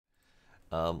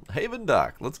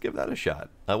Havendock. Let's give that a shot.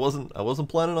 I wasn't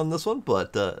planning on this one,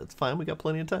 but it's fine. We got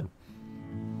plenty of time.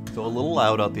 So a little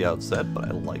loud at the outset, but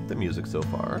I like the music so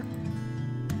far.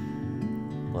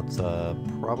 Let's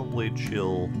probably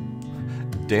chill.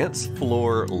 Dance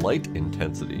floor light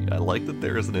intensity. I like that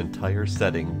there is an entire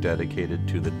setting dedicated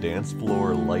to the dance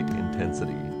floor light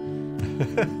intensity.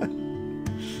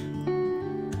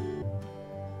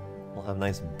 We'll have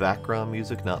nice background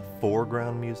music, not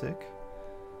foreground music.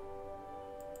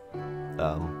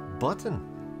 Button.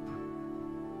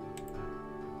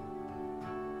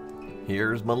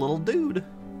 Here's my little dude.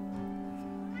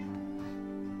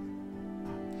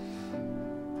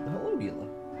 Hello, Gila.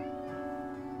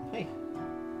 Hey.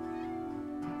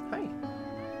 Hi.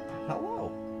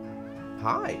 Hello.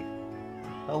 Hi.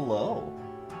 Hello.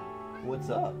 What's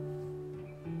up?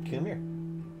 Come here.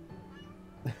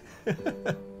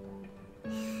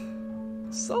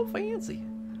 So fancy.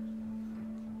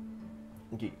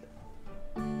 Yeah.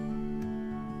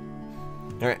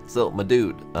 Alright, so my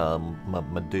dude,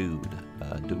 my dude,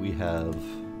 do we have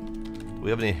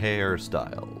any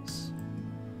hairstyles?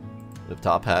 We have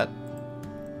top hat.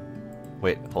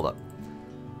 Wait, hold up.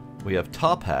 We have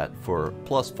top hat for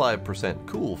plus 5%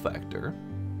 cool factor.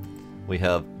 We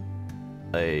have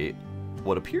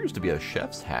what appears to be a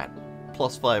chef's hat,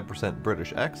 plus 5%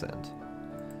 British accent.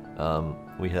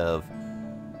 We have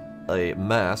a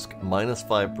mask, minus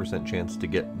 5% chance to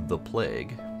get the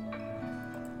plague.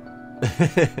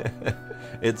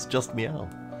 It's just meow.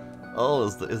 Oh,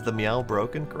 is the meow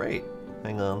broken? Great.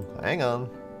 Hang on.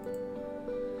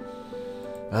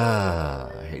 Ah,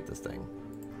 I hate this thing.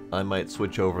 I might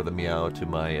switch over the meow to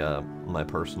my my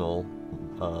personal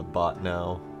bot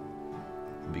now,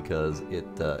 because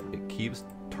it keeps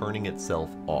turning itself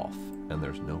off, and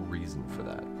there's no reason for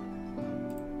that.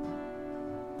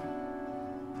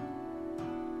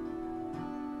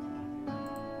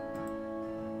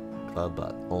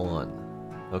 Cloudbot on.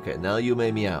 Okay, now you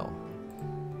may meow.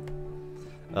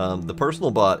 The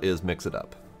personal bot is Mix It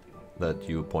Up, that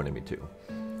you pointed me to.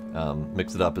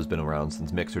 Mix It Up has been around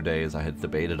since Mixer days. I had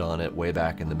debated on it way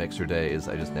back in the Mixer days.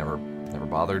 I just never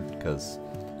bothered because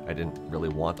I didn't really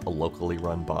want a locally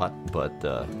run bot. But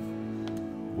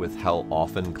with how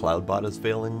often Cloudbot is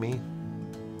failing me,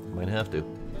 I might have to.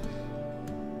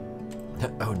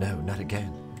 Oh no, not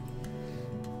again.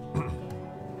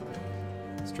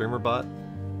 Streamer bot?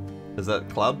 Is that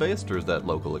cloud-based or is that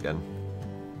local again?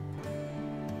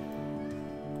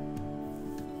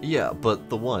 Yeah, but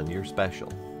the one, you're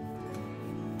special.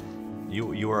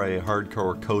 You are a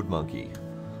hardcore code monkey.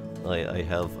 I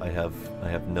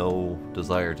have no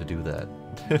desire to do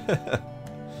that.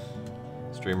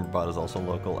 Streamer bot is also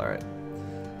local. All right.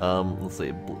 Let's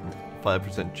see.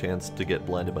 5% chance to get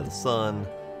blinded by the sun.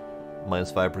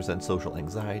 Minus 5% social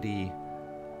anxiety.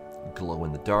 Glow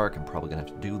in the dark. I'm probably gonna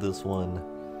have to do this one.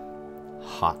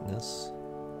 Hotness,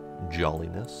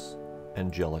 jolliness,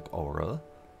 angelic aura,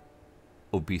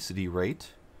 obesity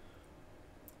rate,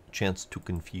 chance to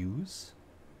confuse,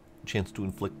 chance to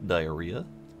inflict diarrhea,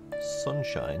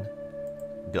 sunshine,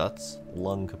 guts,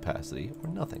 lung capacity, or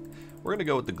nothing. We're gonna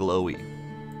go with the glowy,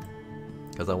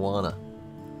 because I wanna.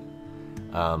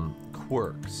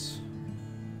 Quirks.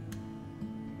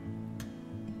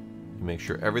 Make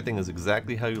sure everything is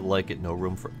exactly how you like it, no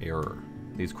room for error.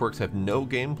 These quirks have no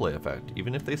gameplay effect,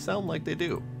 even if they sound like they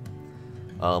do.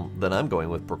 Then I'm going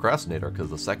with Procrastinator, because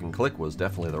the second click was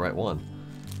definitely the right one.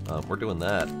 We're doing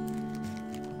that.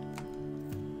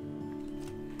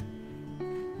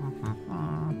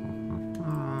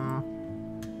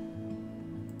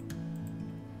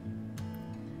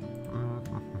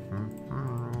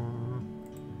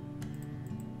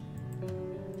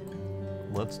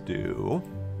 Let's do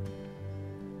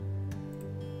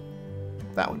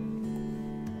that one.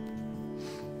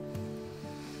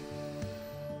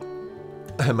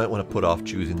 I might want to put off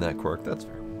choosing that quirk, that's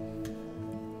fair.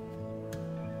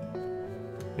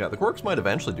 Yeah, the quirks might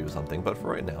eventually do something, but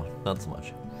for right now, not so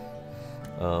much.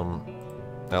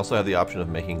 I also have the option of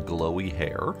making glowy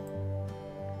hair,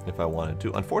 if I wanted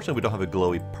to. Unfortunately, we don't have a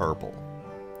glowy purple.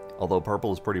 Although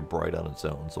purple is pretty bright on its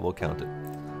own, so we'll count it.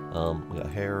 We got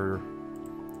hair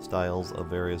styles of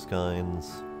various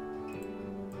kinds.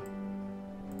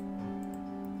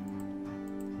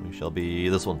 We shall be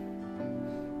this one.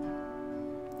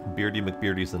 Beardy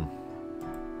McBeardyson.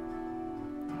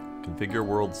 Configure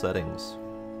world settings.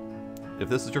 If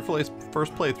this is your first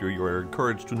playthrough, you are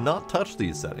encouraged to not touch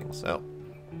these settings. Oh,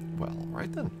 well,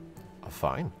 right then.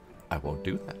 Fine. I won't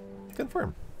do that.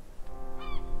 Confirm.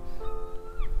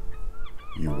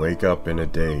 You wake up in a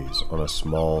daze on a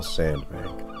small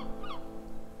sandbank.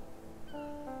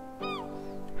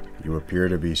 You appear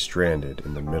to be stranded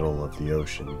in the middle of the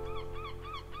ocean.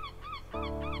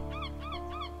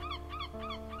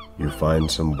 You find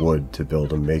some wood to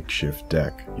build a makeshift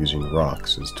deck using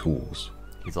rocks as tools.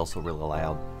 He's also really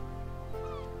loud.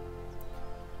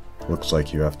 Looks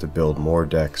like you have to build more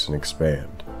decks and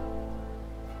expand.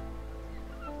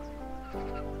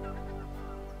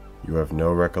 You have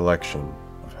no recollection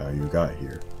of how you got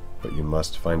here, but you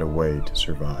must find a way to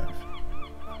survive.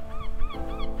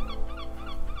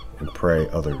 And pray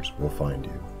others will find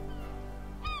you.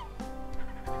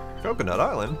 Coconut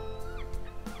Island?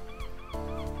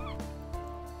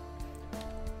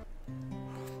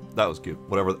 That was cute.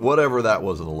 Whatever that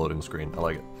was in the loading screen. I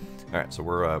like it. Alright, so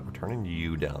we're turning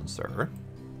you down, sir.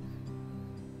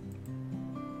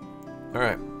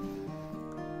 Alright.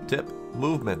 Tip,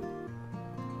 movement.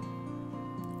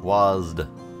 WASD,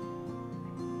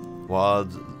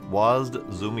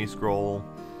 zoomy scroll,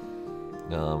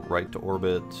 right to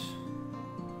orbit.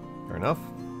 Fair enough.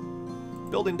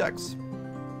 Building decks.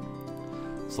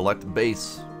 Select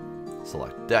base.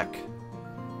 Select deck.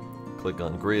 Click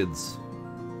on grids.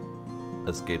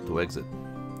 Escape to exit.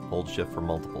 Hold shift for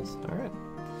multiples. All right.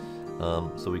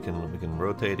 So we can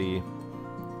rotate.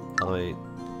 How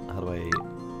do I?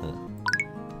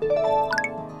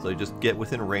 So you just get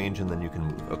within range and then you can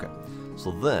move. Okay.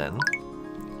 So then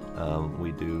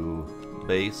we do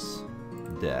base,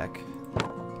 deck,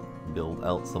 build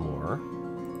out some more.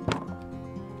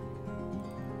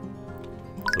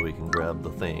 So we can grab the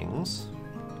things.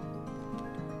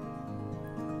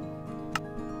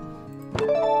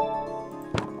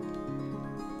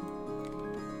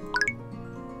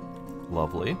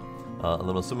 Lovely. And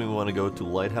I'm assuming we want to go to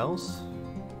Lighthouse.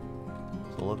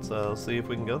 So let's see if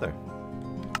we can go there.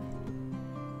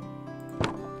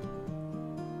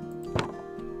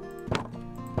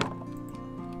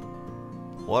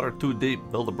 Water too deep.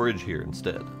 Build a bridge here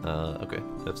instead. Okay.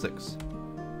 F6.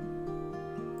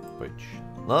 Bridge.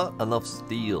 Not enough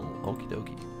steel. Okie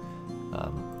dokie.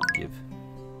 Give.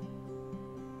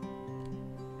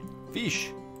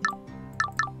 Fish.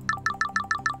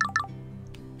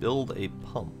 Build a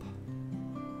pump.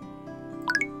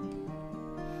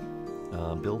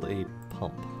 Build a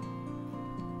pump.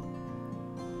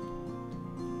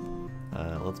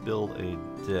 Let's build a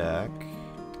deck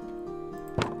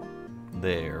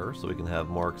there, so we can have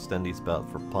more extendy spout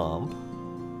for pump.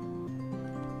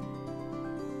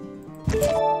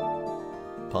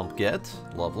 Pump get.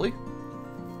 Lovely.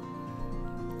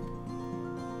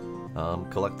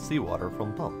 Collect seawater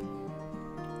from pump.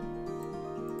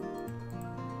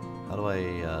 How do I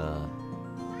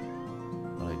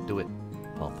do it?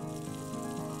 Pump.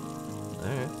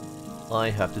 Alright. I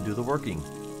have to do the working.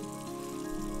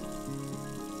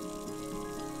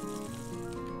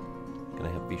 Can I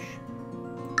have fish?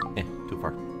 Too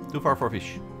far. Too far for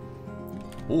fish.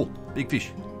 Oh, big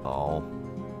fish. Oh.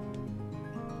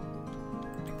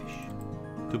 Big fish.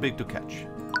 Too big to catch.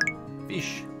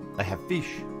 Fish. I have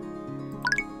fish.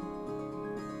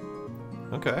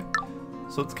 Okay.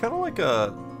 So it's kind of like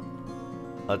a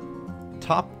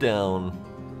top-down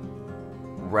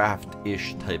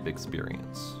raft-ish type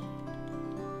experience.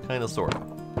 Kind of, sort of.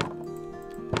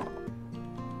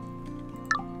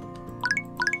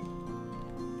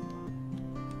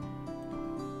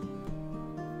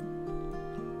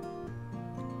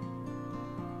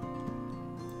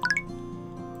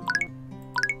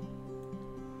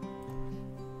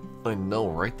 I know,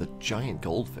 right? The giant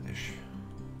goldfish.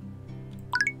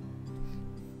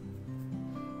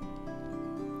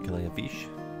 Can I have fish?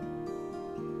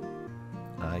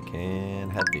 I can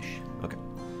have fish. Okay.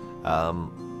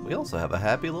 We also have a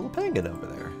happy little penguin over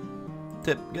there.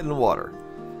 Tip, get in the water.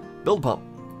 Build a pump.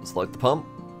 Select the pump.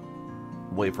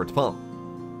 Wait for it to pump.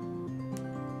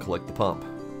 Collect the pump.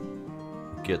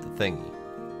 Get the thingy.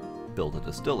 Build a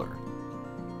distiller.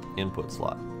 Input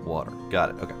slot. Water. Got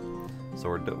it. Okay. So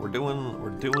we're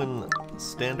doing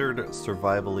standard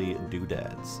survivally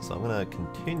doodads. So I'm gonna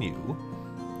continue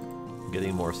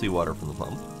getting more seawater from the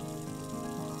pump.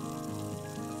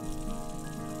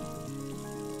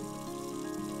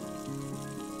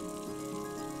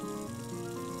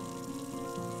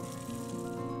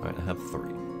 Alright, I have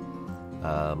 3.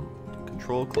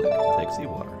 Control click to take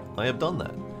seawater. I have done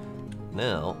that.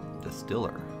 Now,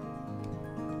 distiller.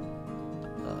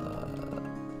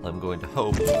 I'm going to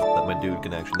hope that my dude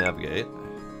can actually navigate.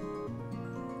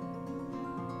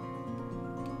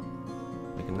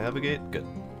 I can navigate? Good.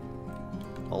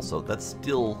 Also, that's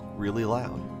still really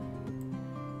loud.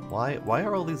 Why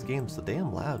are all these games so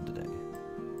damn loud today?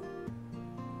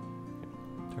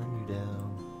 Turn you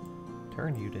down.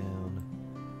 Turn you down.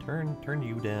 Turn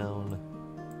you down.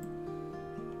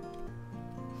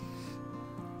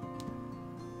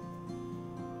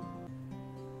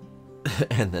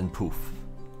 And then poof,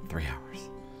 3 hours.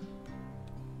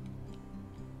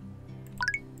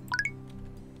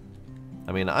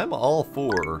 I mean, I'm all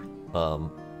for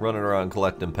running around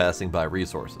collecting, passing by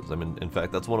resources. I mean, in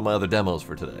fact, that's one of my other demos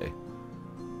for today.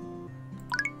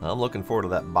 I'm looking forward to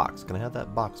that box. Can I have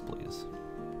that box, please?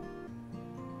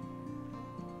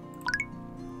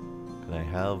 Can I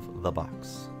have the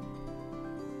box?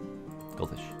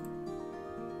 Goldfish.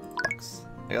 Box.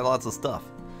 I got lots of stuff.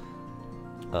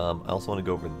 I also want to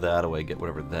go over that way, get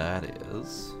whatever that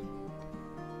is.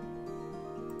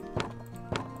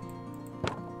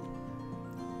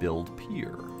 Build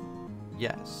pier.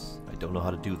 Yes. I don't know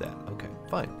how to do that. Okay,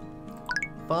 fine.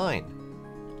 Fine.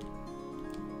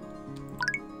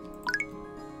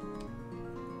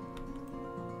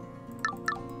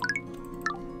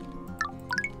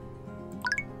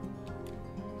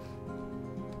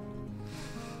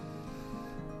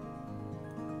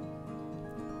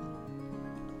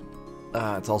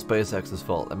 Ah, it's all SpaceX's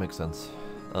fault. That makes sense.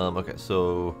 Okay,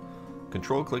 so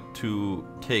control click to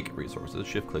take resources,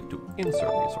 shift click to insert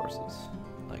resources.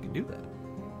 I can do that.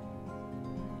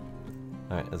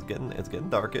 All right, it's getting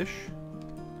darkish.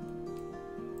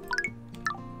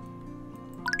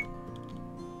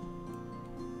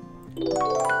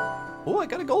 Oh, I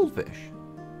got a goldfish.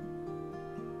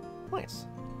 Nice.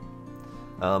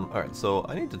 All right, so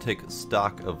I need to take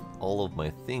stock of all of my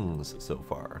things so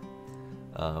far.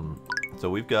 So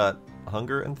we've got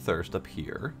hunger and thirst up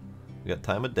here. We got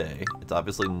time of day. It's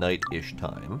obviously night-ish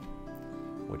time,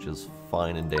 which is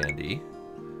fine and dandy.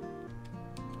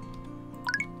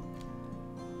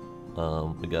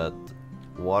 We got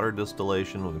water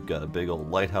distillation. We've got a big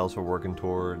old lighthouse we're working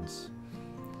towards.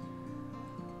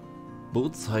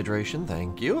 Boots hydration,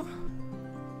 thank you.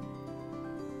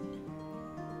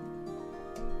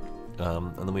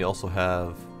 And then we also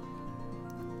have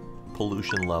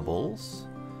pollution levels,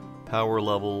 power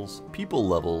levels, people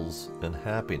levels, and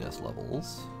happiness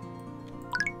levels.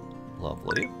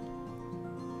 Lovely.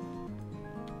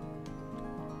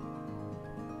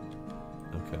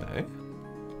 Okay.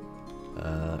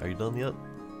 Are you done yet?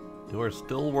 We're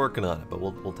still working on it, but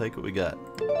we'll take what we got.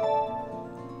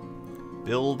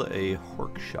 Build a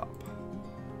workshop.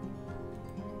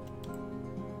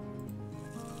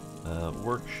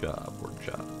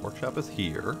 Workshop is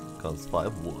here. Costs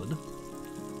 5 wood.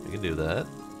 We can do that.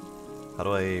 How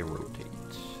do I rotate?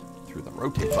 Through the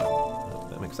rotate button. Oh,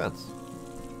 that makes sense.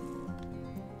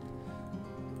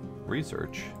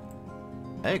 Research.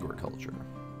 Agriculture.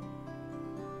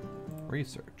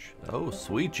 Research. Oh,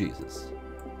 sweet Jesus.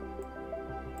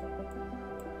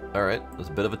 Alright, there's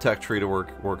a bit of a tech tree to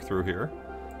work through here.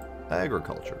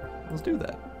 Agriculture. Let's do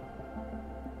that.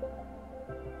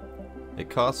 It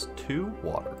costs 2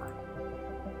 water.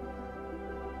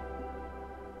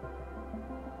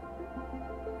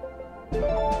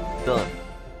 Done.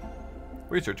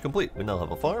 Research complete. We now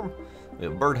have a farm, we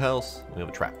have a birdhouse, we have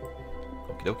a trap.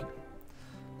 Okie dokie.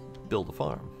 Build a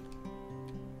farm.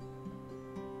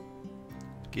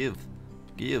 Give.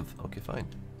 Okay, fine.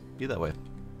 Be that way.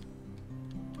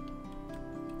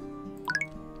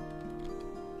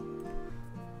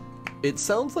 It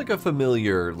sounds like a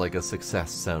familiar, like a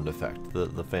success sound effect,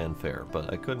 the fanfare,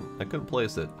 but I couldn't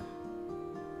place it.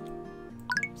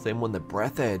 Same one that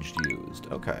Breath Edged used.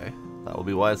 Okay. That would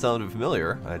be why it sounded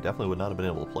familiar. I definitely would not have been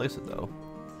able to place it though.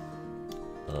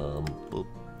 Boop,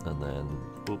 and then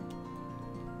boop.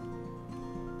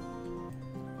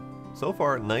 So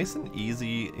far, nice and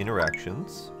easy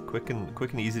interactions, quick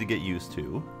and easy to get used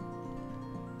to.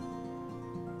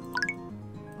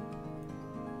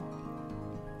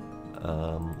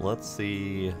 Let's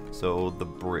see. So the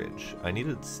bridge, I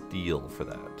needed steel for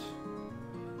that.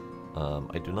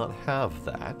 I do not have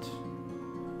that.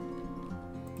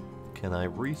 Can I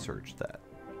research that?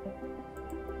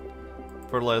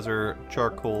 Fertilizer,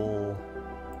 charcoal,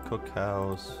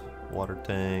 cookhouse, water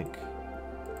tank.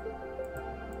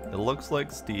 It looks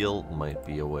like steel might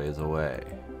be a ways away.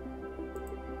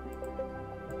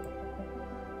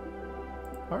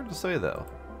 Hard to say though.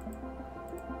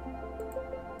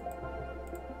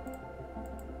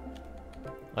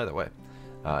 Either way,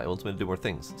 it wants me to do more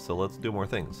things, so let's do more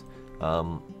things.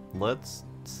 Let's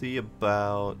see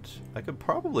about... I could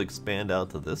probably expand out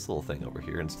to this little thing over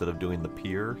here instead of doing the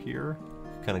pier here.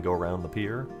 Kind of go around the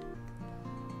pier.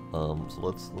 So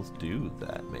let's do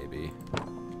that maybe.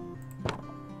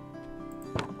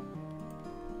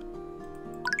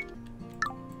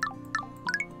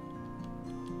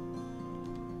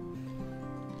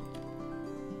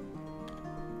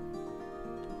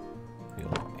 We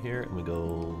go here and we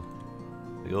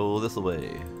go this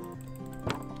way.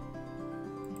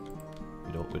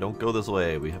 We We don't go this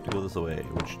way. We have to go this way,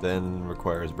 which then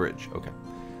requires bridge. Okay.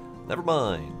 Never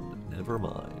mind. Never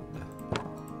mind.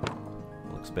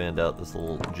 We'll expand out this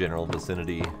little general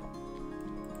vicinity.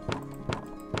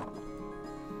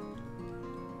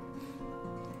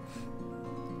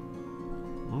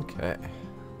 Okay.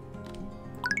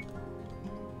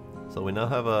 So we now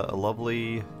have a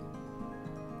lovely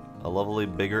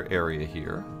bigger area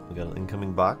here. We got an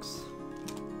incoming box.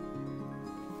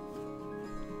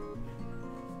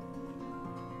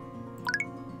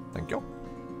 Thank you.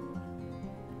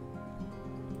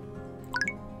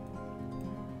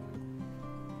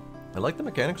 I like the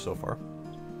mechanics so far.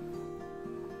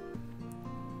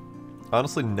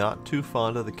 Honestly, not too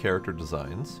fond of the character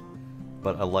designs,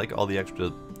 but I like all the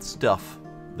extra stuff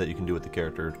that you can do with the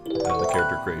character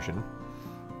creation.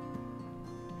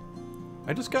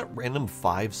 I just got random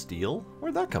 5 steel.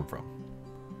 Where'd that come from?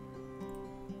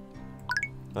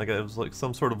 Like it was like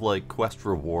some sort of like quest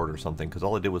reward or something, because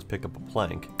all I did was pick up a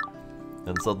plank,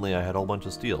 and suddenly I had a whole bunch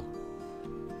of steel.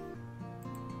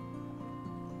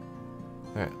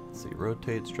 Alright, let's see.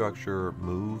 Rotate structure,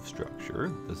 move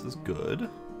structure. This is good.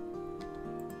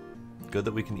 Good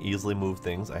that we can easily move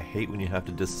things. I hate when you have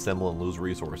to disassemble and lose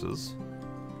resources.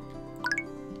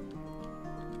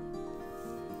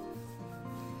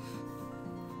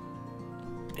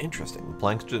 Interesting.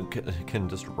 Planks can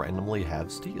just randomly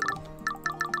have steel.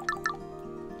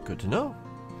 Good to know.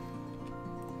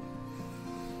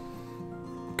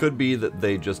 Could be that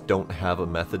they just don't have a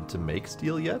method to make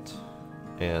steel yet,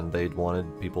 and they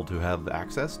wanted people to have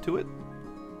access to it.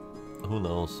 Who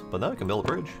knows? But now I can build a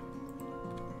bridge.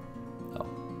 Oh.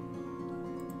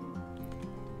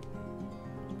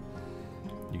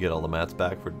 You get all the mats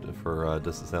back for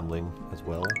disassembling as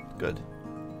well. Good.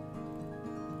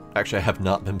 Actually, I have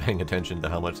not been paying attention to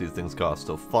how much these things cost.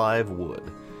 So 5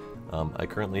 wood. I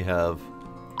currently have...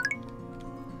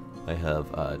 I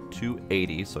have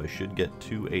 280, so I should get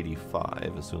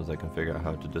 285 as soon as I can figure out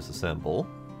how to disassemble.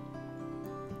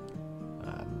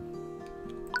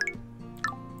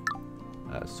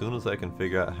 As soon as I can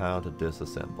figure out how to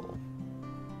disassemble.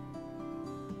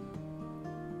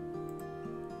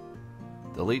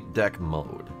 Delete deck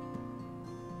mode.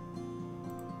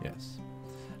 Yes.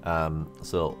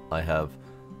 So I have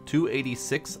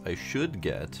 286. I should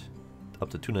get up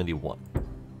to 291.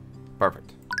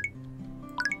 Perfect.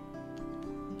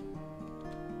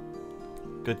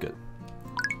 Good, good.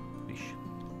 Yeesh.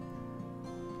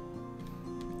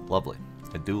 Lovely.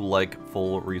 I do like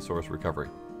full resource recovery.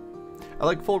 I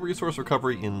like full resource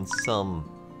recovery in some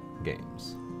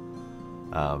games.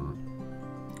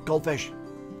 Goldfish!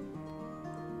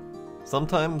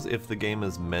 Sometimes, if the game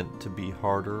is meant to be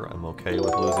harder, I'm okay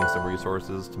with losing some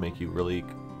resources to make you really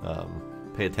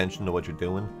pay attention to what you're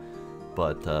doing.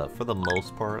 But for the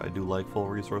most part, I do like full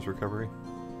resource recovery.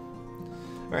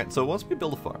 Alright, so once we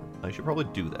build a farm, I should probably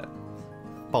do that.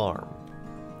 Farm.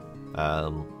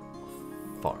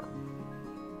 Farm.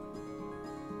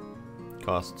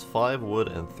 Costs 5 wood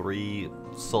and 3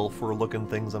 sulfur-looking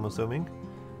things, I'm assuming.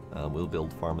 We'll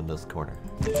build farm in this corner.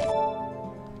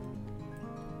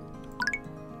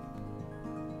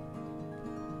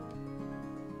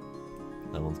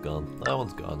 That one's gone. That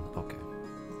one's gone. Okay.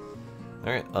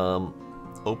 Alright,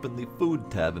 open the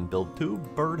food tab and build 2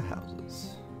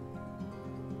 birdhouses.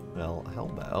 Well, how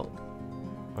about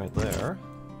right there,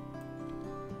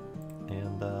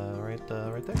 and right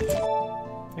there.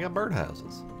 I got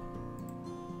birdhouses.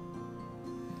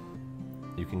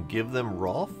 You can give them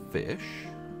raw fish,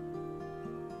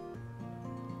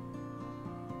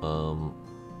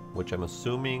 which I'm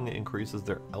assuming increases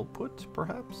their output,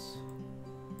 perhaps.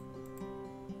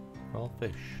 Raw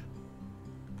fish.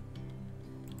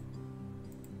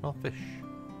 Raw fish.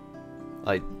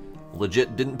 I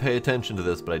legit didn't pay attention to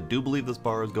this, but I do believe this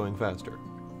bar is going faster.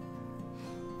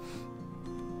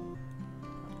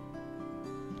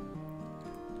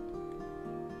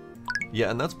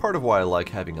 Yeah, and that's part of why I like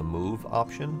having a move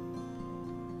option.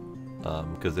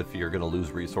 Because if you're going to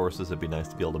lose resources, it'd be nice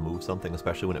to be able to move something,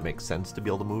 especially when it makes sense to be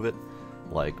able to move it.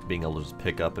 Like being able to just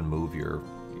pick up and move your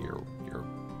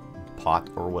pot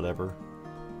or whatever.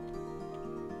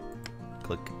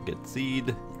 Click get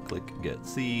seed, click get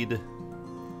seed.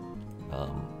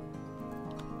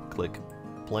 Click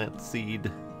plant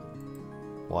seed,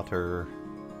 water,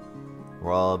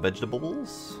 raw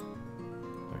vegetables.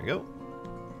 There you go.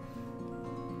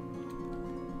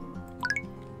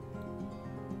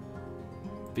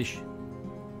 Fish.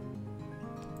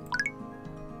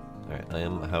 Alright, I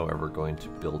am, however, going to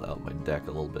build out my deck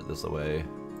a little bit this way.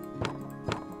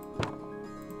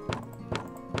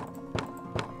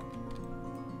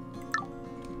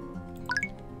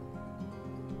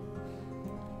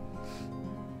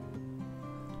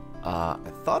 I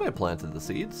thought I planted the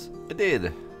seeds. I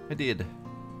did. I did.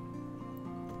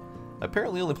 I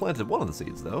apparently only planted one of the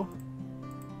seeds, though.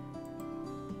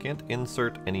 Can't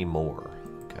insert any more.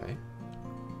 Okay.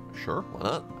 Sure, why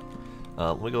not?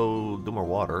 Let me go do more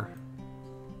water.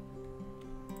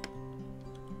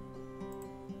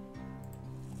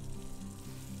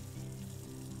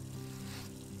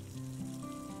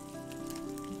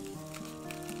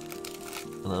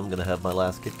 And I'm gonna have my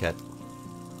last Kit Kat.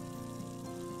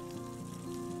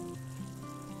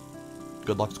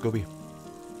 Good luck, Scooby.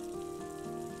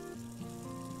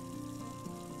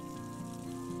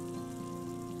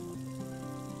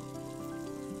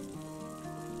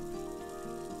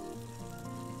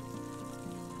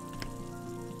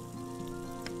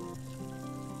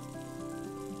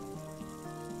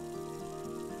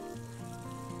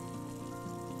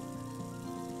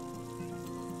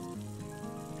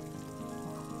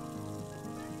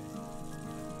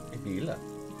 Jag gillar.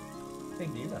 Jag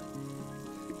gillar.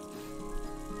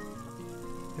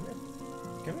 Kom igen.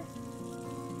 Kom igen.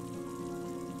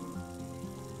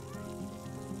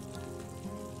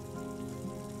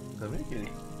 Kom igen,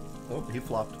 kitty. Oh, he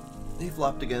flopped. He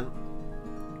flopped again.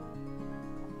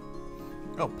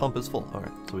 Oh, pump is full.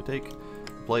 Alright, so we take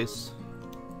place.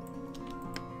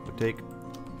 We take.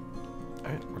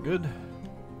 Alright, we're good.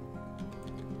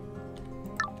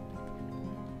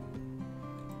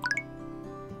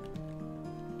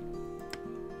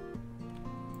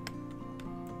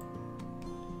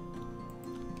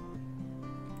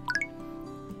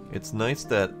 It's nice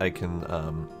that I can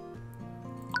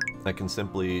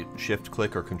simply shift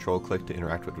click or control click to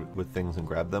interact with things and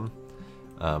grab them,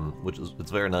 which is, it's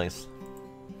very nice.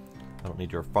 I don't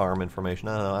need your farm information.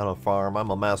 I don't farm. I'm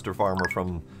a master farmer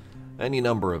from any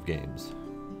number of games.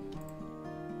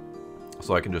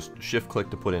 So I can just shift click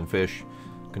to put in fish,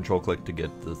 control click to get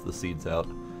the seeds out.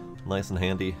 Nice and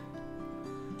handy.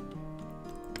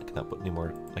 I cannot put any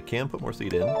more. I can put more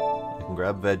seed in. I can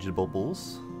grab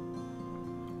vegetables.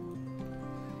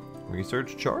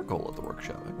 Research charcoal at the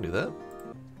workshop. I can do that.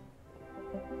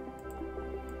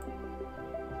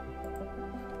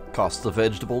 Costs a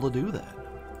vegetable to do that.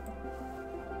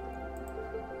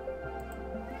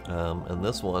 And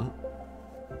this one,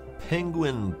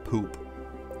 penguin poop.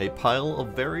 A pile of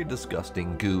very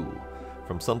disgusting goo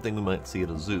from something we might see at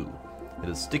a zoo. It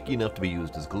is sticky enough to be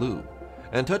used as glue,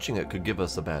 and touching it could give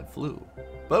us a bad flu.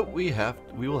 But we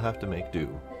will have to make do,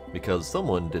 because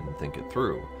someone didn't think it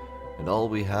through. And all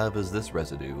we have is this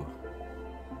residue.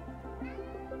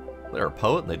 They're a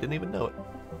poet and they didn't even know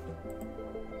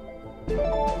it.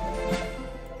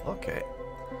 Okay.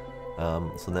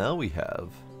 So now we have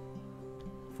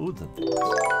foods and things.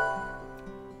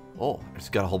 Oh, I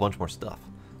just got a whole bunch more stuff.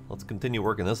 Let's continue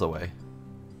working this away.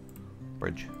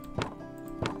 Bridge.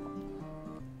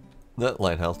 That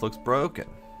lighthouse looks broken.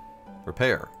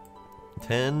 Repair.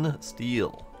 10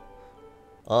 steel.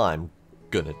 I'm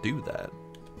gonna do that.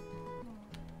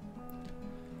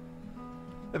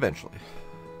 Eventually.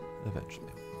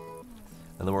 Eventually.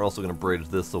 And then we're also going to bridge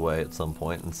this away at some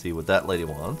point and see what that lady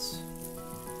wants.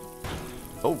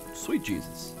 Oh, sweet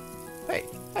Jesus. Hey,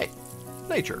 hey.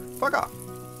 Nature, fuck off.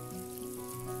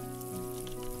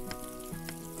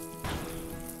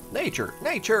 Nature,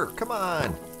 nature, come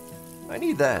on. I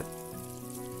need that.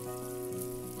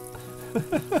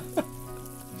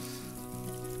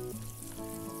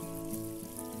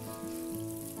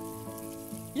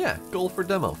 Yeah, goal for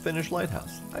demo, finish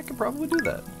lighthouse. I could probably do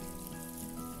that.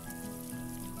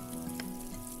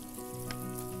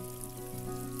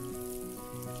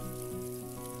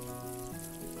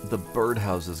 The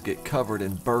birdhouses get covered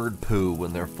in bird poo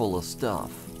when they're full of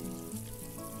stuff.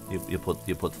 You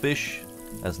put fish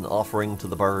as an offering to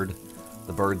the bird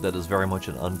that is very much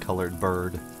an uncolored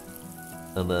bird,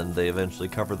 and then they eventually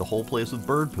cover the whole place with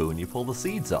bird poo and you pull the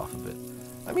seeds off of it.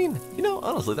 I mean, you know,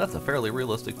 honestly, that's a fairly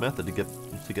realistic method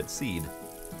to get seed.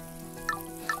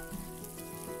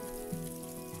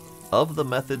 Of the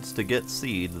methods to get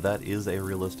seed, that is a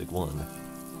realistic one.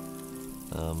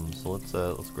 So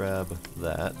let's grab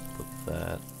that, put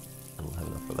that, and we'll have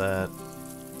enough for that.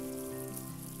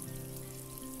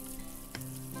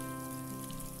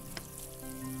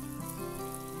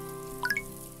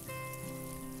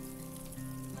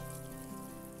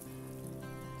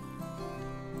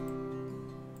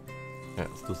 Alright,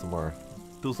 let's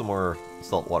do some more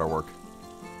saltwater work.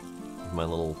 With my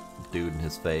little dude in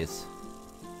his face.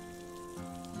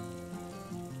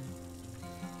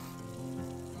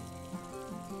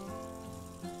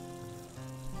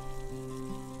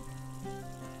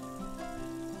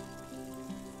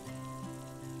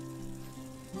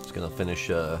 Just gonna finish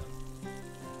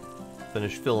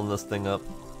filling this thing up.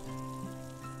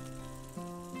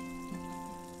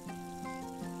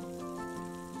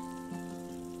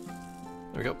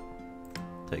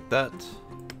 that.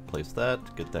 Place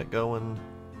that. Get that going.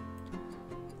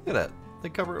 Look at that. They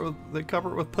cover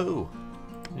it with poo.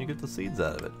 And you get the seeds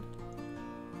out of it.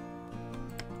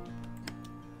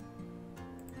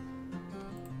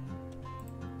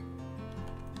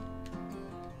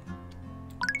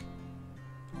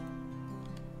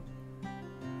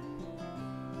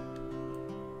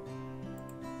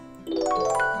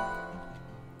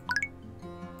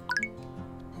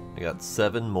 I got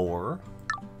 7 more.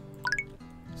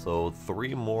 So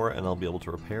 3 more and I'll be able to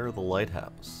repair the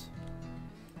lighthouse.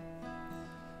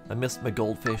 I missed my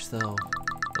goldfish though.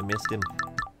 I missed him.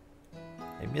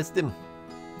 I missed him.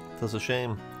 That's a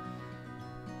shame.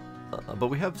 But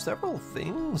we have several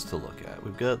things to look at.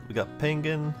 We got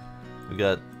penguin. We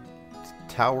got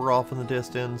tower off in the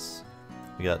distance.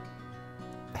 We got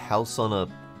a house on a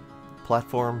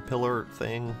platform pillar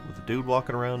thing with a dude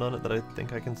walking around on it that I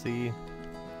think I can see.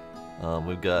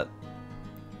 We've got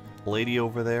a lady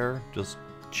over there just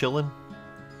chilling.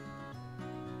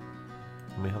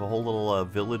 And we have a whole little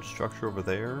village structure over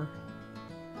there.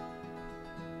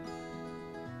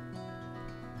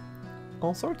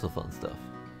 All sorts of fun stuff.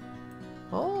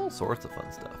 All sorts of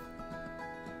fun stuff.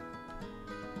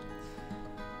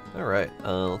 Alright,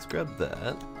 let's grab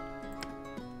that.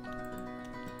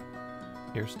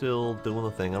 You're still doing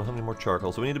the thing. I don't have any more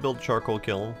charcoal, so we need to build a charcoal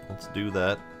kiln. Let's do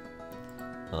that.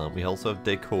 We also have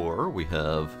decor. We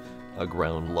have a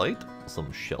ground light,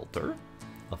 some shelter,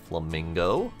 a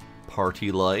flamingo,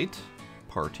 party light,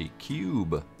 party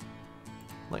cube.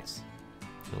 Nice.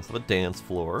 We also have a dance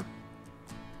floor.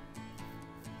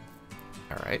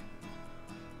 Alright.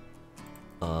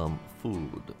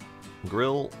 Food.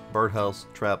 Grill, birdhouse,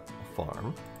 trap,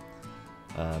 farm.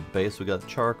 Base, we got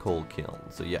charcoal kiln,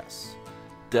 so yes.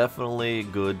 Definitely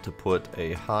good to put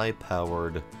a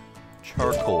high-powered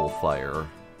charcoal fire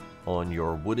on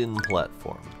your wooden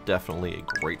platform. Definitely a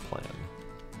great plan.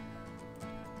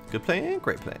 Good plan,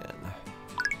 great plan.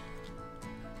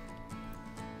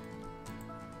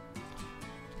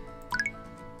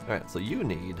 Alright, so you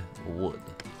need wood.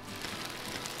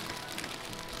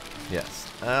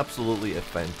 Yes, absolutely a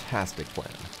fantastic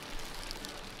plan.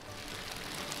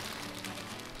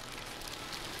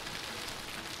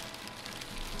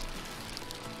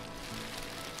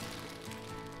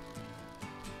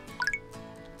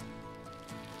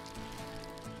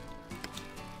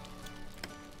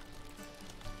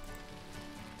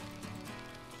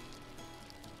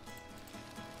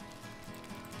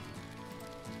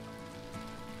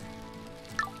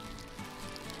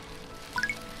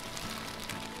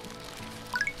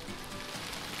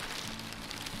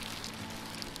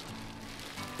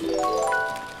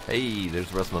 Hey, there's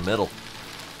the rest of my metal.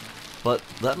 But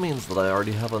that means that I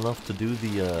already have enough to do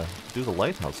the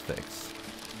lighthouse fix.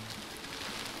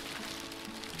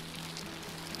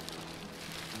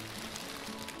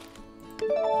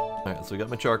 Alright, so we got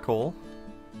my charcoal.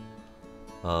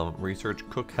 Research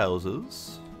cook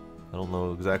houses. I don't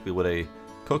know exactly what a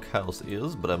cook house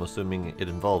is, but I'm assuming it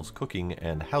involves cooking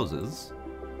and houses.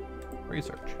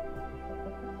 Research.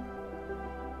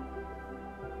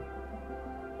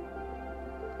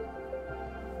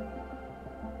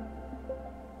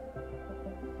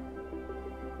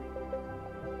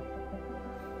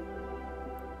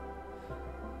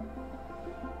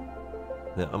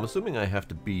 Now, I'm assuming I have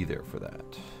to be there for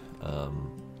that.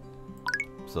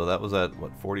 So that was at,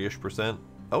 what, 40-ish%?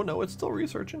 Oh no, it's still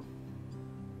researching.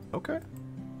 Okay.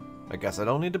 I guess I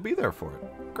don't need to be there for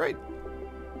it. Great.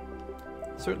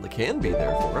 Certainly can be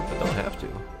there for it, but don't have to.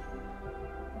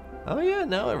 Oh yeah,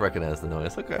 now I recognize the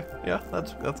noise. Okay, yeah,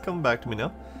 that's coming back to me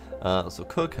now. So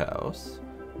cookhouse,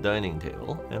 dining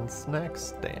table, and snack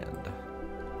stand.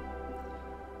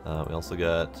 We also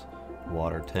got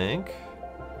water tank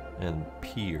and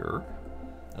pier.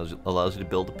 Allows you to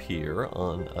build a pier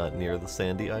on near the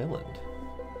sandy island.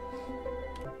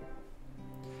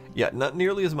 Yeah, not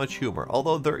nearly as much humor,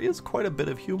 although there is quite a bit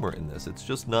of humor in this. It's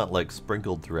just not like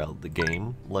sprinkled throughout the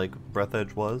game like Breath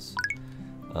Edge was.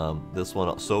 This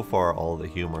one, so far, all the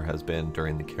humor has been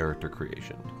during the character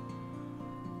creation.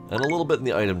 And a little bit in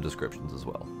the item descriptions as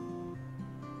well.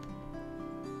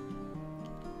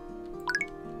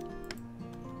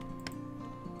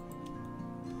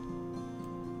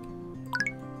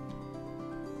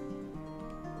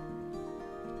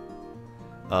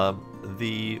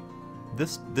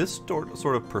 This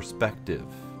sort of perspective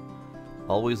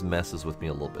always messes with me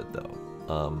a little bit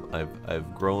though.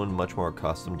 I've grown much more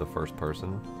accustomed to first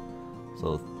person,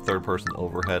 so third person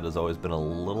overhead has always been a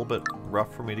little bit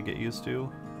rough for me to get used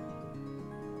to.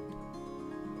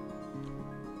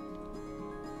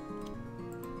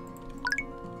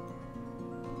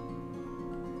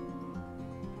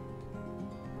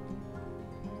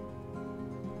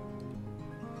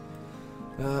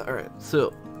 Alright,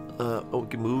 so oh, we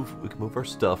can move our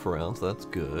stuff around, so that's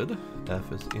good.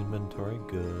 F is inventory,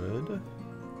 good.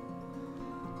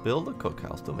 Build a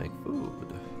cookhouse to make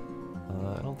food.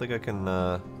 I don't think I can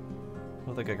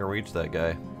reach that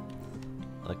guy.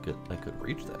 I could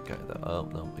reach that guy though. Oh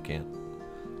no, I can't.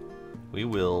 We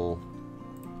will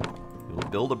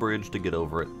build a bridge to get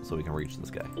over it so we can reach this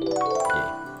guy.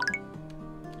 Yeah.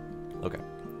 Okay.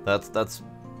 That's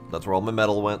where all my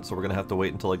metal went, so we're gonna have to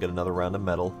wait until I get another round of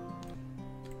metal.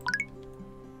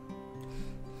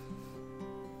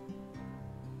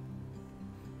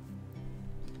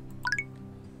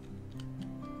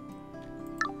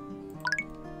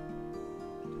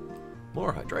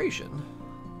 More hydration.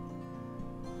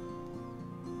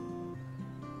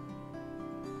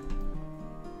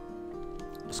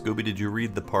 Scooby, did you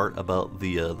read the part about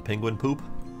the penguin poop?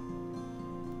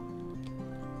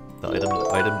 The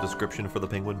item description for the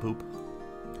penguin poop?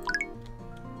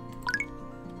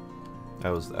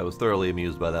 I was thoroughly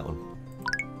amused by that one.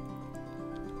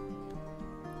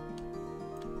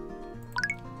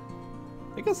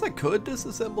 I guess I could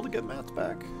disassemble to get mats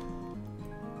back.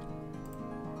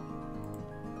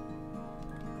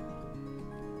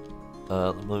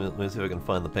 Let me see if I can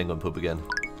find the penguin poop again.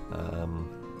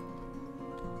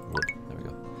 Wood. There we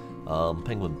go.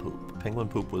 Penguin poop. Penguin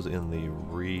poop was in the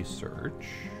research.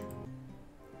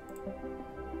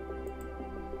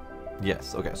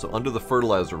 Yes, okay, so under the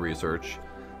fertilizer research,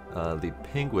 the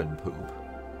penguin poop,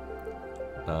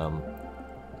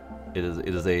 it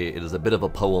is a bit of a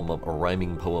poem, a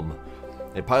rhyming poem.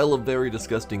 A pile of very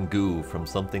disgusting goo from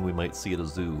something we might see at a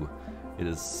zoo. It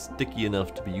is sticky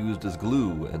enough to be used as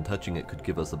glue, and touching it could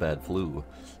give us a bad flu.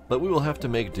 But we will have to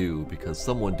make do, because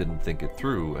someone didn't think it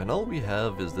through, and all we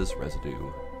have is this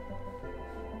residue.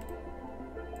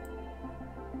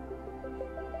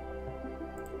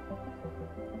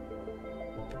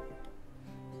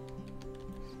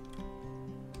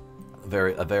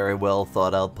 A very well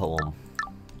thought out poem.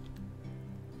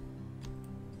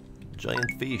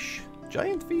 Giant fish.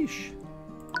 Giant fish.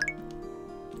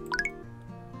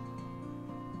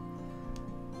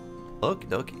 Okie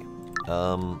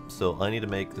dokie. So I need to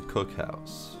make the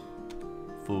cookhouse.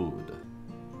 Food.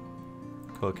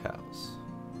 Cookhouse.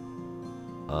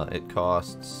 It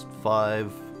costs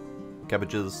 5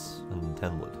 cabbages and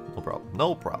 10 wood. No problem.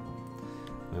 No problem.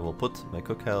 We will put my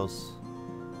cookhouse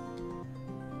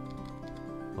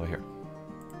over here.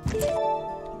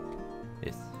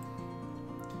 Yes.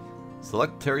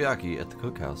 Select teriyaki at the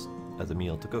cookhouse as a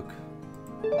meal to cook.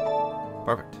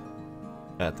 Perfect.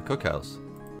 At the cookhouse,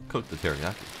 cook the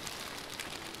teriyaki.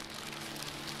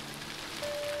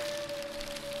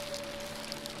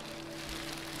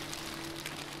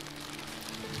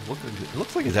 It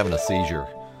looks like he's having a seizure.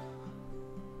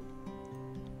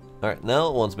 Alright, now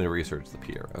it wants me to research the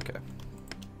pier. Okay.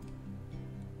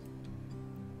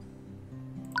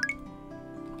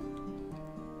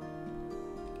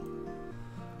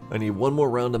 I need one more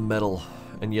round of metal.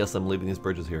 And yes, I'm leaving these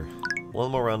bridges here.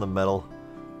 One more round of metal,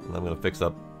 and I'm going to fix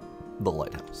up the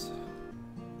lighthouse.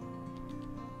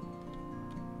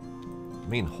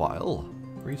 Meanwhile,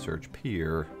 research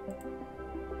pier.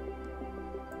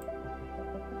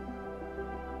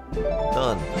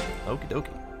 Done. Okie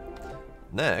dokie.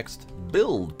 Next,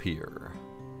 build pier.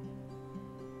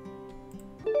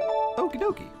 Okie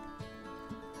dokie.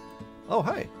 Oh,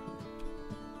 hi.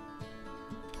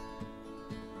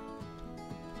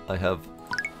 I have,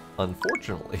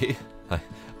 unfortunately,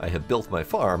 I have built my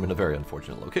farm in a very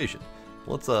unfortunate location.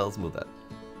 Let's move that.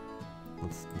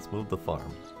 Let's move the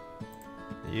farm.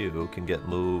 You can get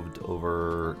moved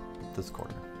over this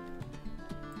corner.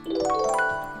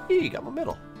 Hey, got my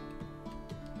metal.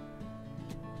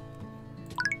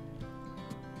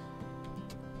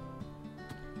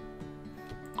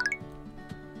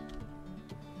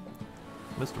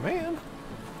 Mr. Man,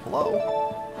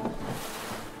 hello.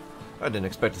 I didn't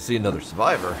expect to see another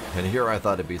survivor, and here I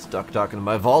thought I'd be stuck talking to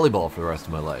my volleyball for the rest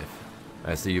of my life.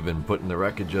 I see you've been putting the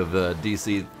wreckage of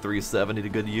DC 370 to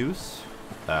good use.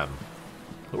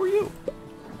 Who are you?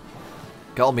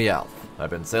 Call me Alf. I've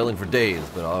been sailing for days,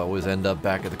 but I always end up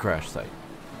back at the crash site.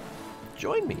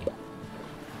 Join me.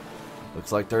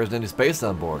 Looks like there isn't any space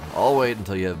on board. I'll wait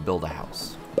until you have built a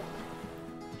house.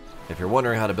 If you're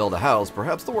wondering how to build a house,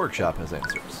 perhaps the workshop has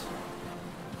answers.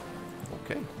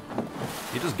 Okay.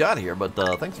 You just got here, but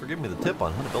thanks for giving me the tip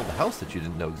on how to build a house that you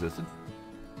didn't know existed.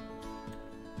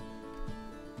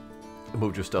 I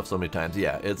moved your stuff so many times.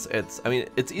 Yeah, I mean,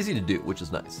 it's easy to do, which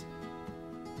is nice.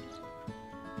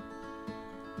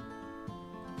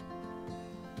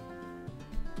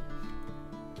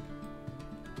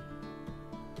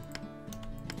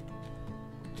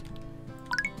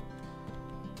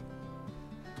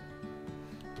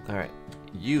 Alright,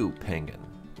 you, penguin.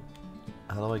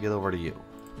 How do I get over to you?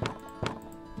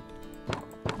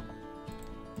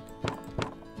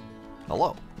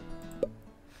 Hello.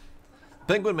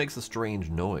 Penguin makes a strange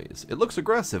noise. It looks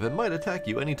aggressive and might attack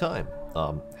you anytime.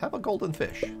 Have a golden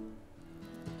fish.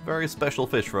 Very special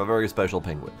fish for a very special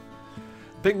penguin.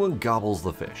 Penguin gobbles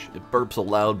the fish. It burps a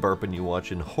loud burp and you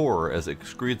watch in horror as it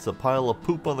excretes a pile of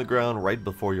poop on the ground right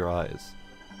before your eyes.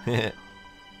 Heh.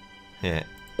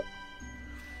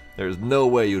 There's no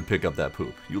way you'd pick up that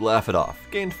poop. You laugh it off.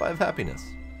 Gained 5 happiness.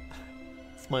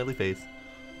 Smiley face.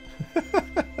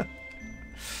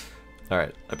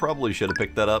 Alright, I probably should have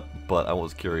picked that up, but I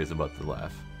was curious about the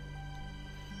laugh.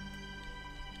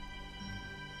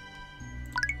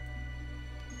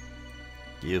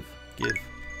 Give. Give.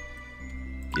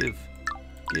 Give.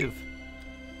 Give.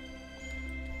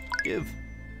 Give.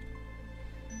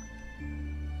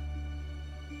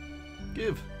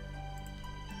 Give.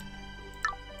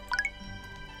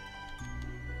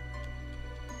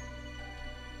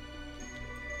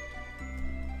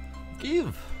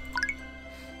 Give.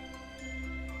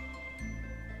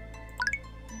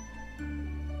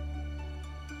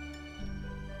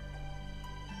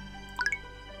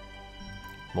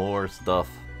 More stuff.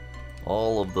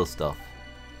 All of the stuff.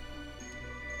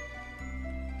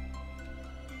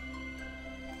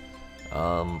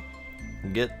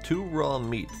 Get 2 raw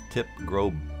meat. Tip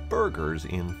grow burgers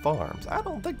in farms. I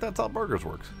don't think that's how burgers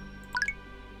works.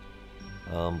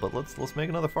 But let's make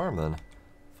another farm then.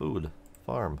 Food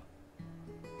farm.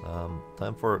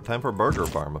 Time for burger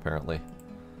farm apparently.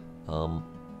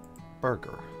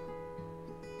 Burger.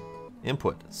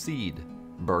 Input seed.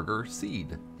 Burger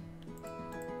seed.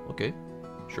 Okay,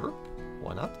 sure.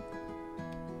 Why not?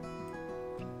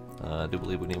 I do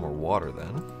believe we need more water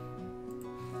then.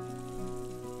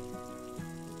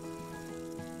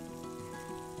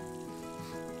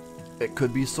 It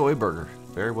could be soy burger.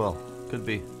 Very well. Could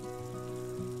be.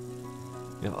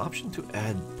 You have option to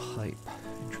add pipe.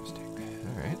 Interesting.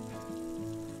 Alright.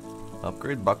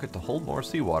 Upgrade bucket to hold more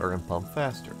seawater and pump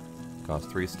faster.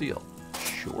 Cost 3 steel.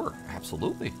 Sure,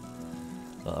 absolutely.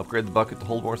 Upgrade the bucket to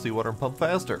hold more seawater and pump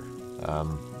faster.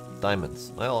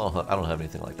 Diamonds. Well, I don't have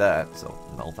anything like that, so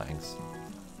no thanks.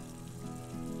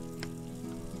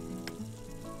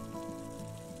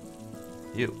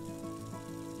 You.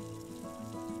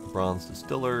 Bronze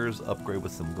distillers. Upgrade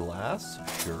with some glass.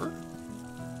 Sure.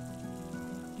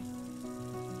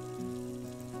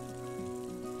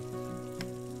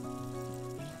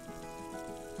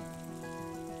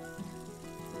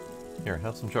 Here,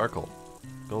 have some charcoal.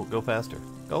 Go faster.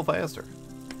 Go faster.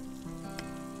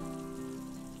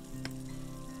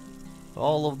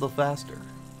 All of the faster.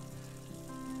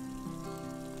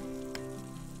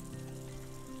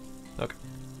 Okay.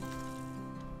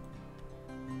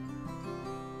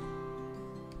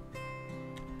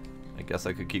 I guess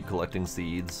I could keep collecting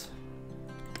seeds.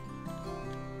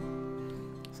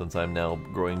 Since I'm now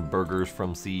growing burgers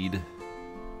from seed.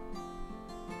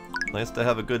 Nice to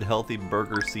have a good healthy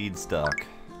burger seed stock.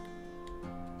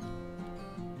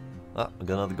 Ah, I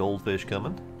got another goldfish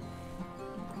coming.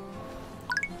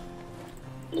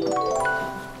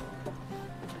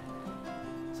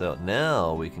 So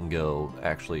now we can go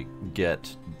actually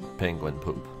get penguin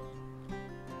poop.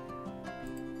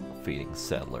 Feeding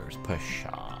settlers.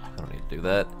 Pshaw. I don't need to do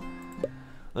that.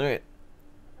 Alright.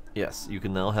 Yes, you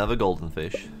can now have a golden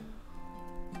fish.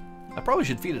 I probably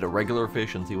should feed it a regular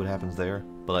fish and see what happens there,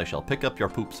 but I shall pick up your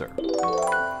poop, sir.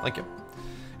 Thank you.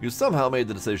 You somehow made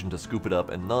the decision to scoop it up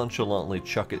and nonchalantly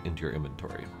chuck it into your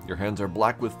inventory. Your hands are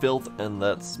black with filth, and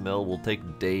that smell will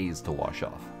take days to wash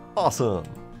off. Awesome!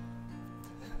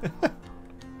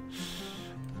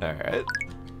 Alright.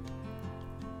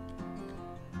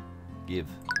 Give.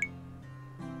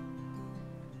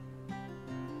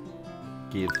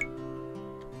 Give.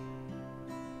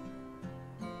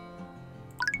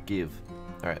 Give.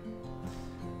 Alright.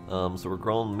 So we're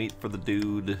growing meat for the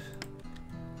dude.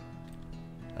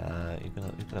 You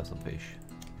can have some fish.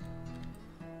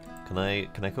 Can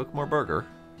I cook more burger?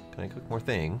 Can I cook more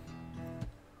thing?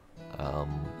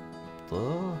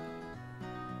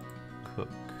 Cook.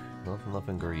 Not enough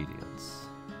ingredients.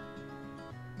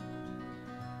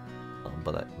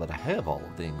 But I have all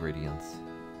of the ingredients.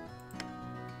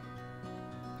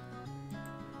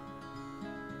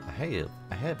 I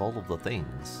have all of the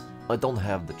things. I don't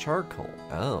have the charcoal.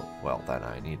 Oh, well then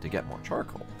I need to get more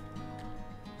charcoal.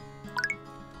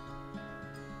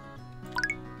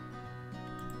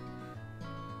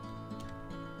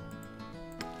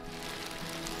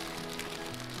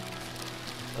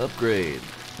 Upgrade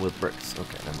with bricks.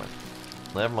 Okay, never mind.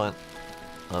 Never mind.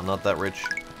 I'm not that rich.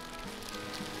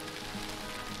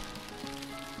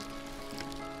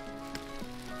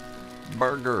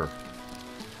 burger.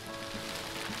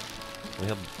 We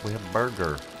have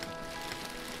burger.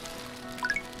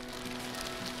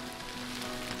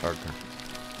 Burger.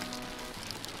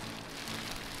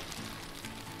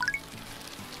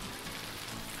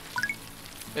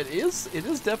 It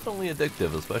is definitely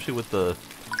addictive, especially with the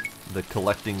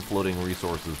collecting floating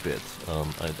resources bit.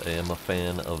 I am a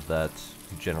fan of that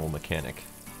general mechanic.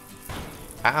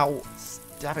 Ow!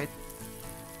 Stop it!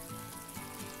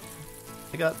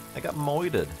 I got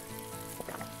moited.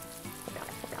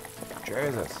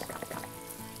 Jesus.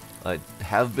 I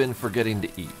have been forgetting to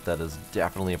eat. That is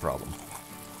definitely a problem.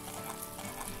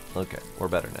 Okay, we're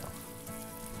better now.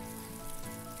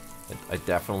 I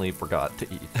definitely forgot to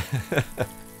eat.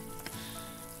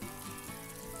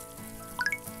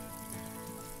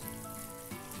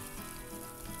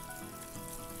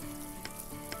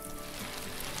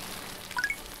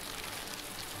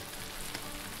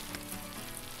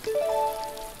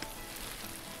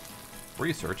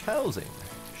 Research housing.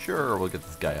 Sure, we'll get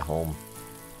this guy a home.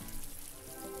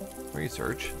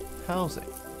 Research housing.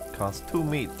 Costs 2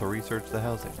 meat to research the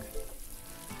housing.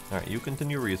 Alright, you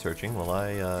continue researching while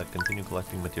I continue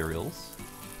collecting materials.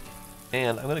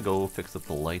 And I'm gonna go fix up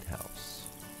the lighthouse.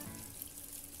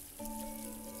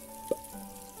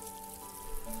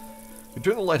 We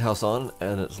turn the lighthouse on,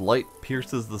 and its light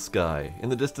pierces the sky. In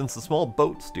the distance, a small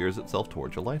boat steers itself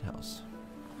towards your lighthouse.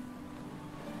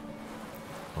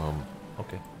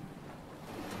 Okay.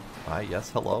 Hi, yes,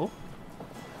 hello?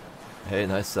 Hey,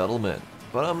 nice settlement.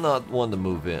 But I'm not one to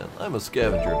move in. I'm a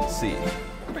scavenger of the sea.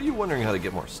 Are you wondering how to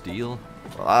get more steel?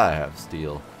 Well, I have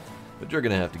steel. But you're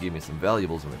gonna have to give me some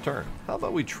valuables in return. How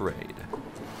about we trade?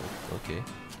 Okay.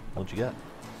 What'd you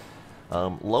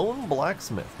got? Lone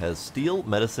Blacksmith has steel,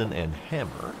 medicine, and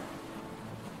hammer.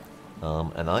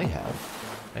 And I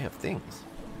have things.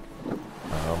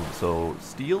 So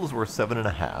steel is worth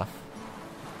 7.5.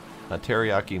 A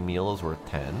teriyaki meal is worth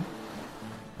 10.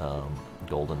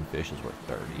 Golden fish is worth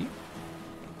 30.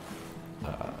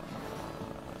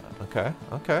 Okay.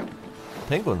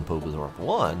 Penguin poop is worth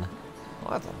 1. Well,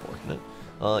 that's unfortunate.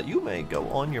 You may go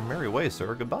on your merry way,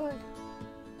 sir. Goodbye.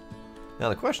 Now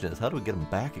the question is, how do we get him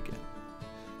back again?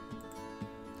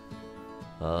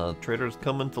 Traders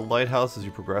come into the lighthouse as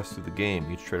you progress through the game.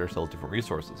 Each trader sells different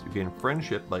resources. You gain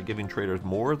friendship by giving traders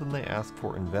more than they ask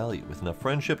for in value. With enough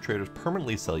friendship, traders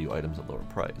permanently sell you items at lower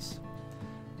price.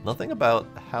 Nothing about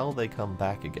how they come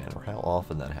back again or how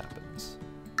often that happens.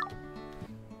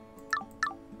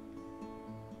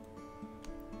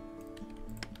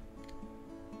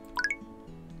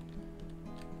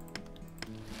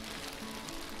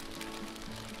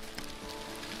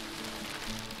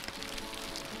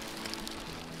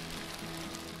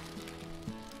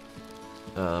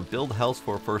 Build house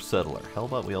for first settler. How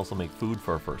about we also make food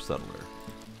for our first settler?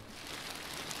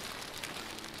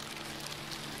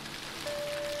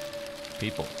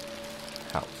 People.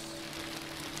 House.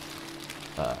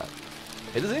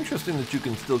 It is interesting that you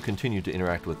can still continue to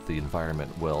interact with the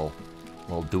environment while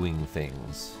doing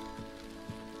things.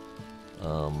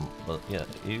 But yeah,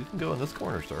 you can go in this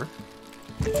corner, sir.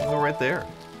 You can go right there.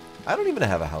 I don't even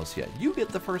have a house yet. You get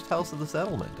the first house of the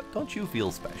settlement. Don't you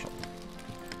feel special?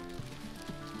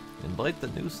 Invite the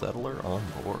new settler on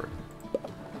board.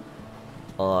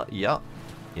 Yep.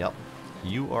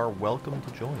 You are welcome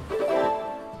to join.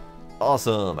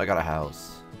 Awesome, I got a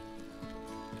house.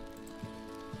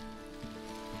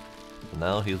 And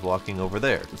now he's walking over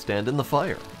there to stand in the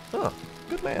fire. Huh,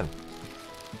 good man.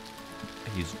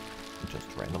 He's just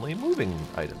randomly moving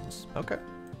items. Okay.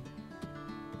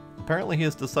 Apparently he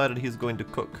has decided he's going to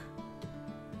cook.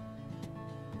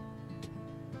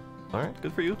 Alright,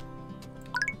 good for you.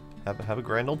 Have a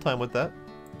grand old time with that.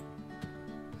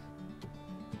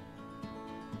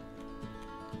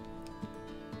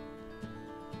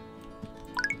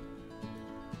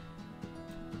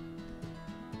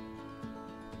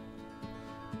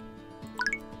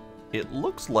 It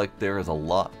looks like there is a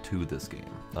lot to this game.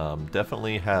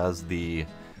 Definitely has the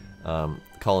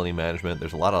colony management.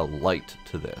 There's a lot of light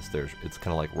to this. It's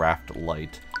kind of like Raft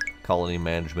light, colony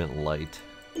management light.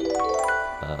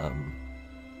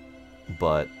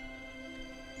 But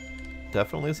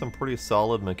definitely some pretty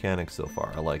solid mechanics so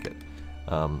far. I like it.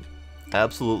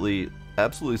 Absolutely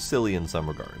silly in some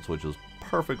regards, which is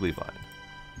perfectly fine.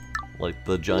 Like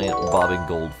the giant bobbing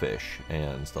goldfish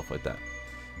and stuff like that.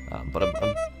 But I'm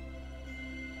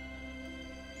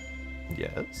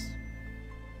yes.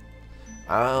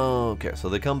 Okay, so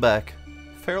they come back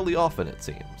fairly often, it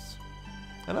seems,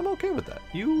 and I'm okay with that.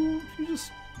 You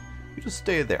just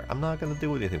stay there. I'm not gonna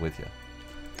do anything with you.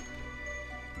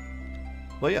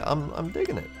 Well, yeah, I'm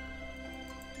digging it.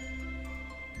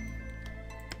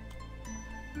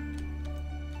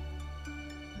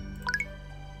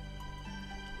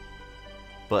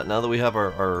 But now that we have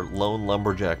our lone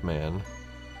lumberjack man,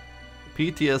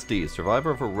 PTSD,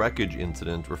 survivor of a wreckage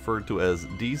incident referred to as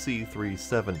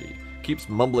DC-370, keeps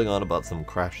mumbling on about some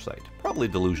crash site. Probably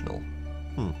delusional.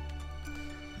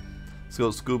 So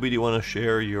Scooby, do you want to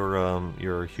share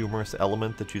your humorous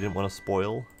element that you didn't want to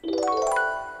spoil?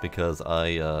 Because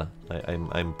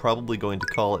I'm probably going to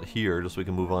call it here just so we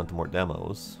can move on to more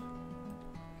demos.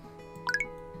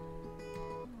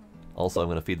 Also, I'm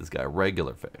going to feed this guy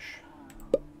regular fish.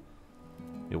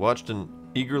 He watched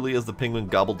eagerly as the penguin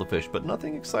gobbled the fish, but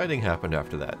nothing exciting happened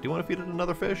after that. Do you want to feed it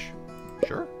another fish?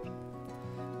 Sure.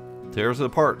 Tears it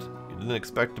apart. You didn't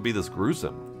expect to be this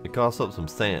gruesome. It coughs up some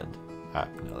sand. Ah,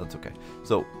 no, that's okay.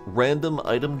 So, random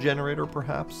item generator,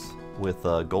 perhaps? With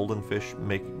golden fish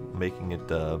making it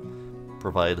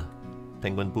provide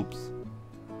penguin poops.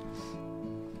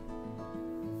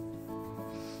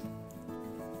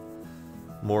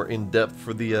 More in-depth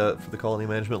for the colony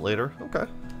management later. Okay.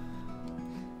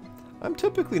 I'm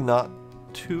typically not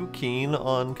too keen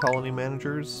on colony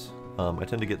managers. I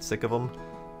tend to get sick of them,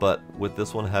 but with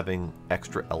this one having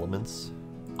extra elements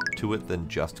to it than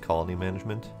just colony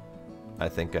management, I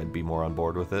think I'd be more on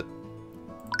board with it.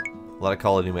 A lot of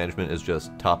colony management is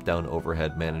just top-down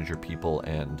overhead, manage your people,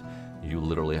 and you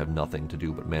literally have nothing to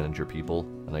do but manage your people,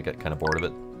 and I get kind of bored of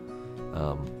it.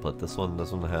 But this one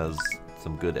has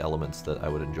some good elements that I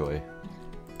would enjoy.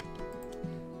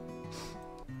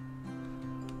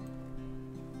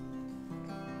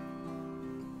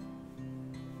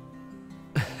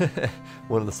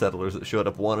 One of the settlers that showed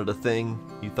up wanted a thing.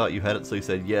 You thought you had it, so you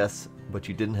said yes, but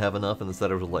you didn't have enough, and the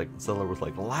settler was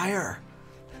like, liar!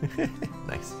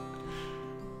 Nice.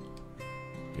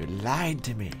 You lied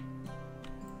to me.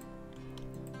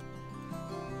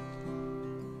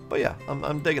 But yeah,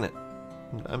 I'm digging it.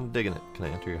 I'm digging it. Can I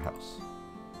enter your house?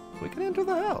 We can enter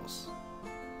the house.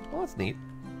 Well, that's neat.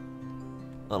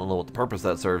 I don't know what the purpose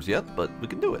that serves yet, but we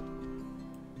can do it.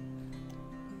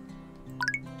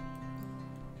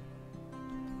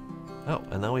 Oh,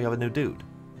 and now we have a new dude.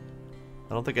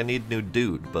 I don't think I need new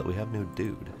dude, but we have new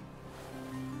dude.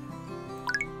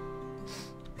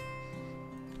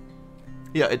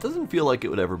 Yeah, it doesn't feel like it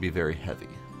would ever be very heavy.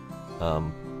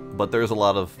 But there's a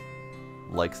lot of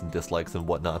likes and dislikes and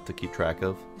whatnot to keep track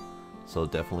of. So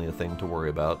definitely a thing to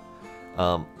worry about.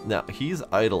 Now, he's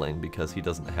idling because he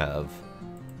doesn't have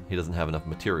enough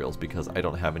materials, because I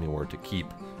don't have anywhere to keep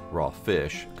raw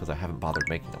fish, because I haven't bothered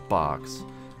making a box.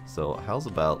 So how's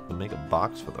about we make a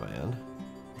box for the man,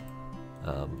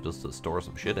 just to store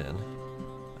some shit in.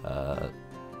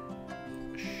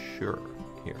 Sure.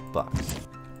 Here, box.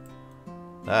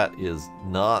 That is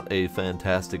not a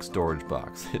fantastic storage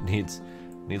box. It needs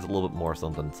a little bit more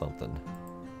something.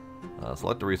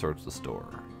 Select the resource to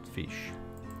store. Fish.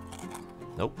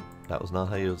 Nope, that was not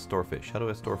how you store fish. How do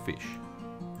I store fish?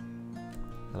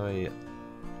 How do I...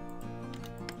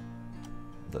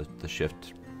 The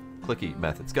shift clicky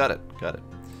methods. Got it.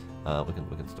 We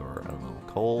can store, I don't know,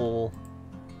 coal.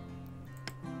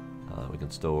 We can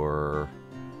store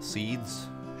seeds.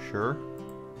 Sure.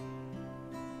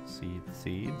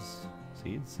 Seeds.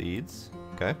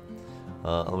 Okay.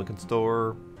 And we can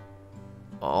store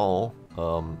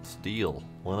steel.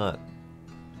 Why not?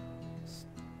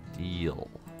 Steel.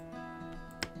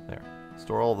 There.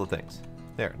 Store all the things.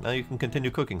 There. Now you can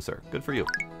continue cooking, sir. Good for you.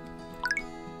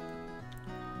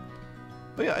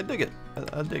 But yeah, I dig it.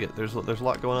 I dig it. There's a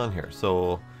lot going on here.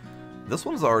 So this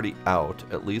one's already out,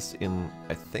 at least in,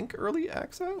 I think, early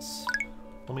access.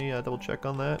 Let me double check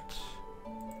on that.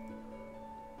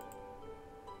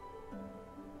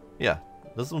 Yeah,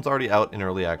 this one's already out in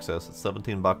early access. It's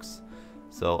 17 bucks.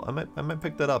 So I might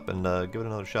pick that up and give it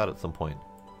another shot at some point.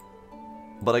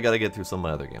 But I gotta get through some of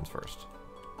my other games first.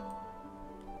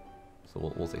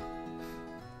 So we'll see.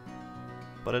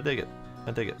 But I dig it.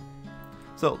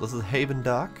 So this is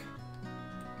Havendock.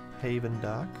 Do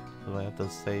I have to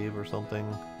save or something?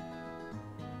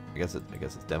 I guess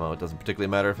it's demo. It doesn't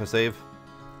particularly matter if I save.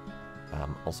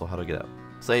 Also, how do I get out?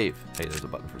 Save. Hey, there's a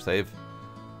button for save.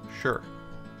 Sure.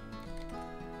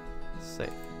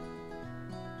 Save.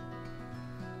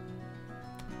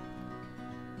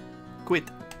 Quit.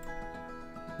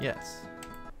 Yes.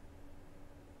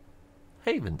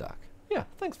 Havendock. Yeah,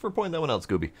 thanks for pointing that one out,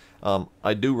 Scooby.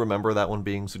 I do remember that one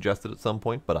being suggested at some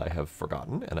point, but I have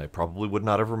forgotten, and I probably would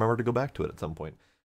not have remembered to go back to it at some point.